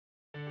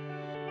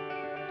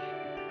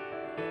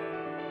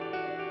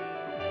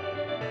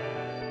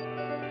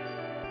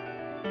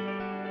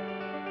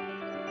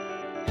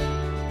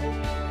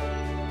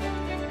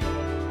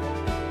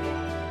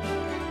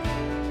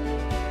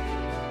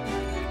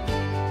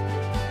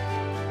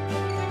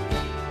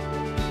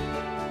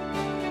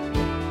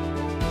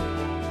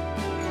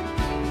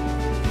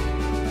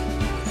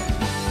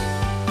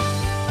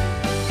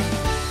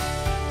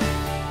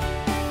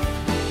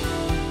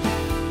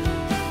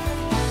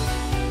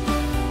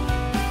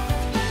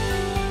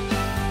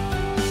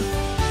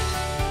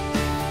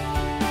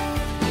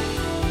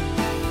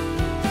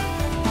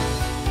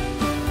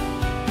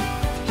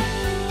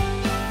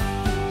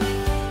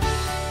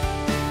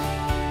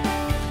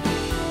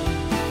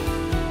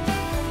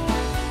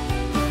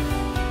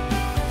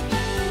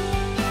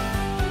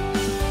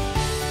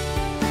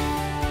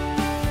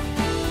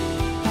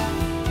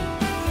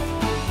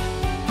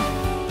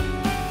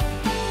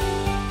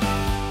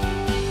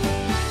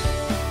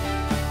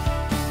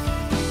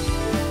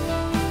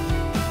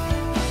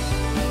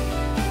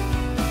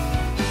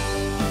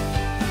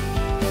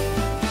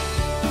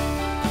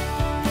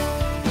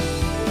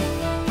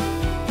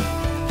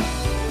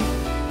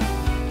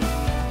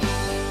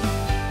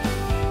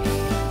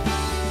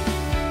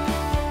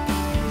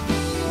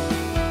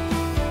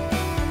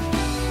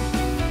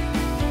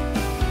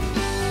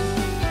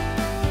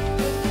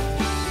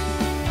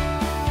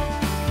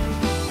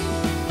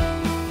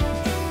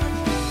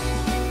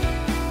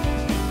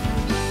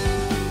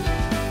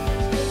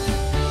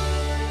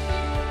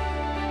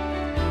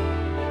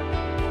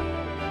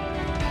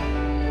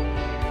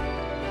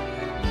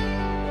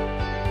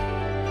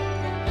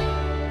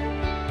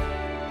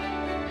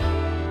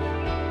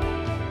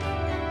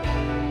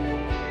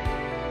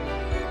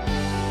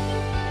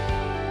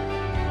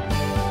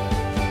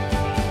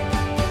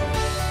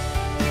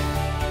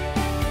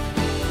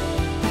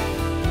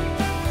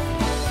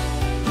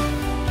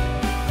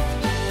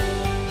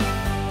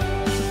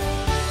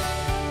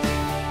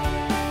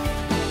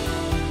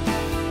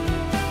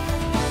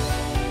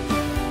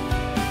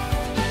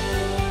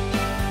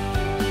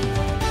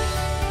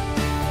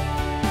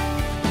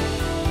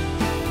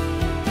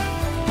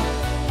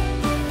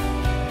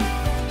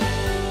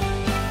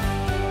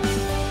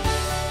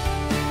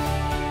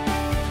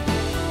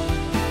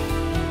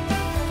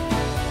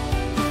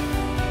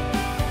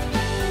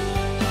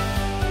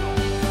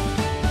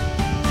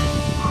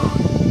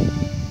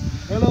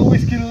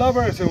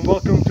lovers, and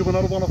welcome to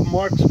another one of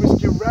Mark's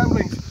Whiskey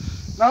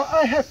Ramblings. Now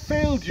I have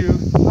failed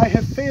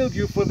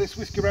you for this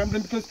whiskey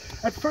rambling because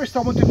at first I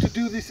wanted to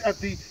do this at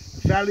the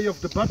Valley of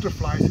the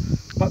Butterflies,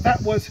 but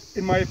that was,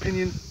 in my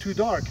opinion, too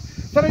dark.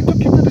 Then I took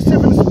you to the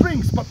Seven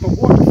Springs, but the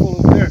waterfall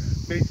over there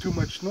made too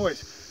much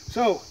noise.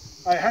 So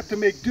I had to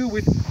make do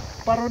with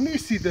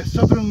Paronisi, the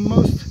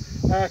southernmost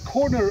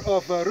corner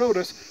of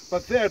Rhodes,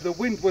 but there the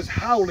wind was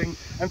howling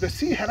and the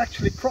sea had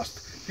actually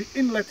crossed the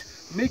inlet,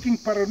 making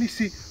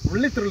Paronisi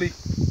literally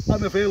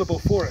unavailable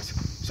for us.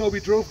 So we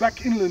drove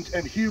back inland,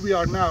 and here we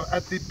are now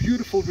at the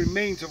beautiful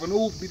remains of an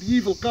old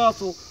medieval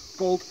castle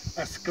called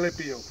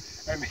Asclepio.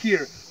 And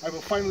here I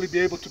will finally be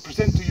able to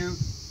present to you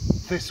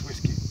this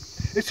whiskey.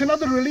 It's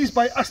another release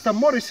by Asta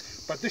Morris,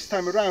 but this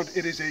time around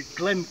it is a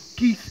Glen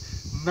Keith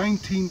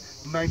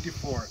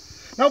 1994.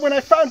 Now when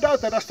I found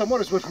out that Asta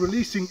Morris was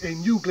releasing a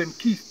new Glen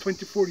Keith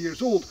 24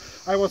 years old,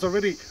 I was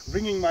already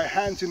wringing my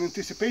hands in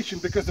anticipation,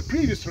 because the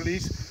previous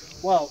release,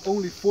 well,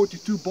 only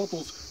 42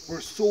 bottles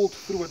were sold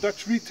through a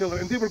Dutch retailer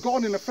and they were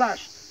gone in a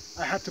flash.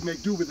 I had to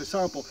make do with a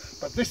sample,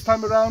 but this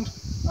time around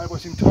I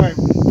was in time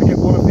to get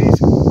one of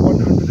these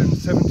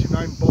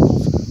 179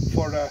 bottles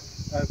for the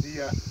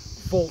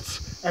vaults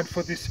and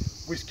for this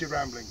whiskey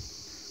rambling.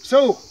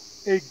 So,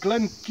 a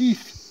Glen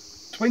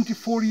Keith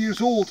 24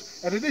 years old,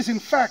 and it is in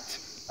fact,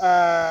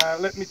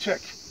 let me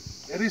check,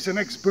 it is an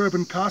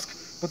ex-bourbon cask,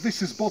 but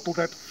this is bottled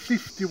at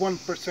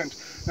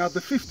 51%. Now the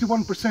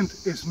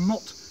 51% is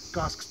not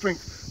cask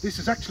strength. This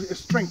is actually a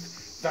strength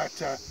that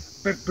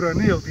Bert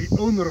Bruneel, the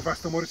owner of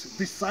Asta Morris,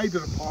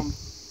 decided upon.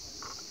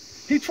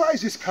 He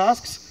tries his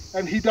casks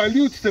and he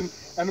dilutes them,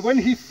 and when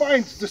he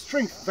finds the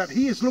strength that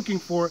he is looking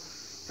for,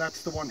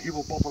 that's the one he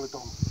will bottle it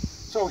on.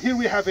 So here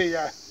we have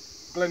a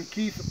Glen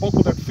Keith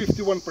bottled at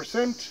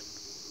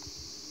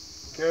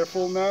 51%.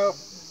 Careful now,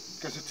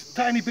 because it's a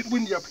tiny bit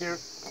windy up here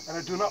and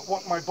I do not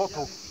want my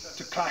bottle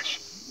to clash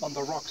on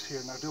the rocks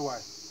here, now do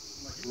I?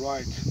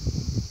 Right.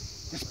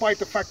 Despite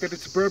the fact that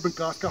it's a bourbon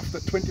cask,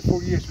 after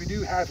 24 years we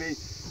do have a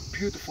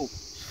beautiful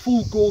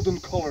full golden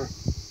color.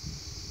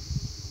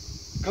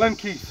 Glen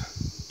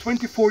Keith,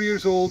 24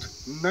 years old,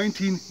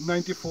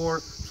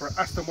 1994, for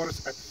Asta Morris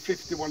at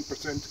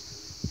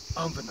 51%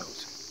 on the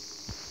nose.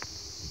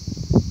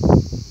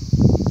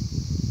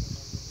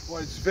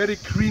 Well, it's very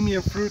creamy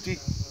and fruity.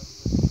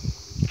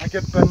 I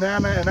get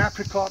banana and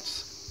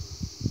apricots,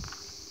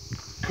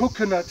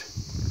 coconut,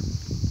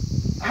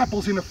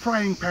 apples in a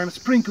frying pan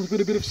sprinkled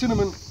with a bit of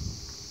cinnamon,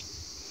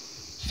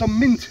 some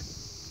mint,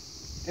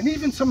 and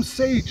even some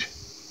sage,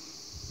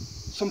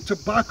 some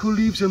tobacco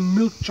leaves and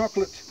milk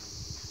chocolate,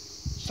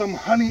 some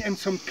honey and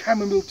some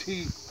chamomile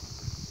tea.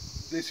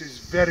 This is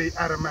very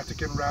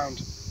aromatic and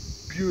round,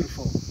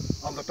 beautiful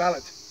on the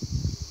palate.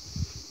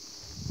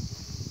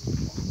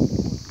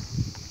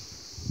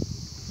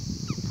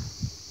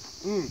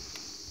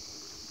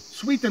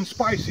 Sweet and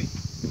spicy.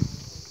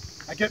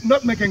 I get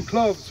nutmeg and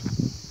cloves.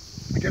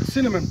 I get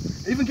cinnamon.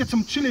 I even get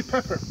some chili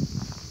pepper.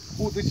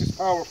 Oh, this is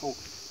powerful.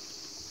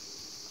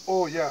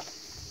 Oh yeah.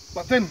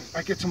 But then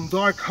I get some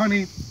dark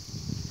honey.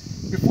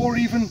 Before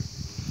even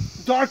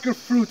darker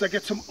fruit, I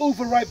get some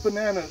overripe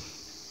banana,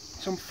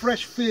 some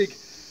fresh fig,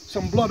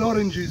 some blood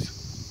oranges.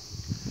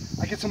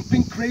 I get some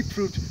pink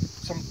grapefruit,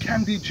 some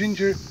candied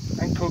ginger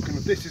and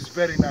coconut. This is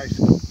very nice.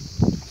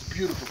 It's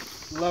beautiful,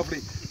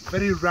 lovely,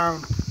 very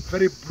round,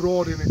 very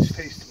broad in its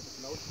taste.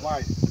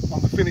 Why?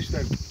 On the finish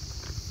then.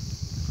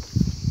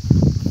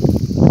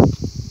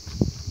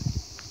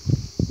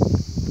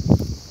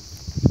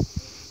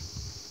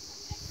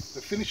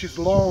 The finish is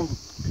long,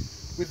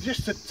 with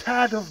just a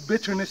tad of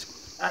bitterness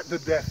at the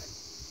death.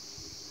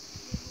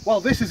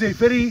 Well, this is a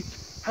very,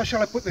 how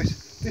shall I put this?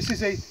 This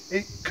is a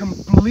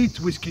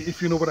complete whiskey,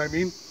 if you know what I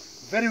mean.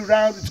 Very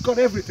round, it's got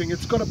everything.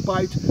 It's got a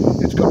bite,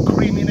 it's got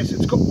creaminess,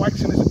 it's got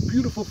waxiness, a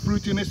beautiful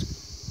fruitiness.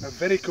 A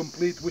very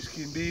complete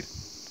whiskey indeed,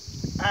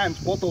 and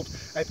bottled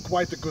at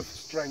quite a good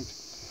strength.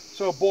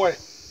 So boy,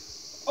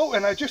 oh,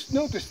 and I just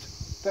noticed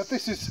that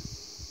this is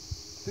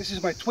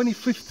my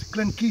 25th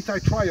Glen Keith I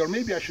try, or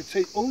maybe I should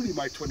say only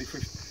my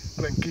 25th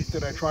Glen Keith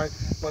that I try,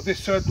 but this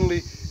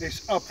certainly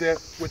is up there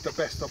with the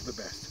best of the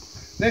best.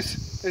 This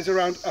is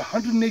around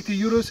 180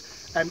 euros,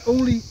 and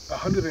only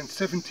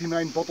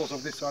 179 bottles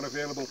of this are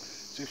available.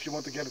 So if you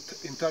want to get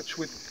in touch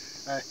with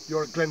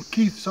your Glen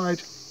Keith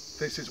side,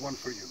 this is one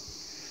for you.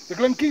 The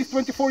Glen Keith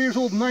 24 years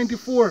old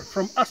 94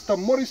 from Asta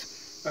Morris,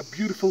 a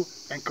beautiful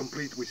and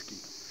complete whiskey.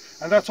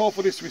 And that's all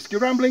for this whiskey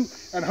rambling,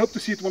 and I hope to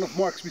see you at one of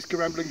Mark's whiskey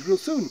ramblings real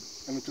soon.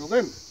 And until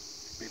then,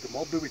 may the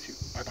malt be with you.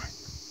 Bye bye.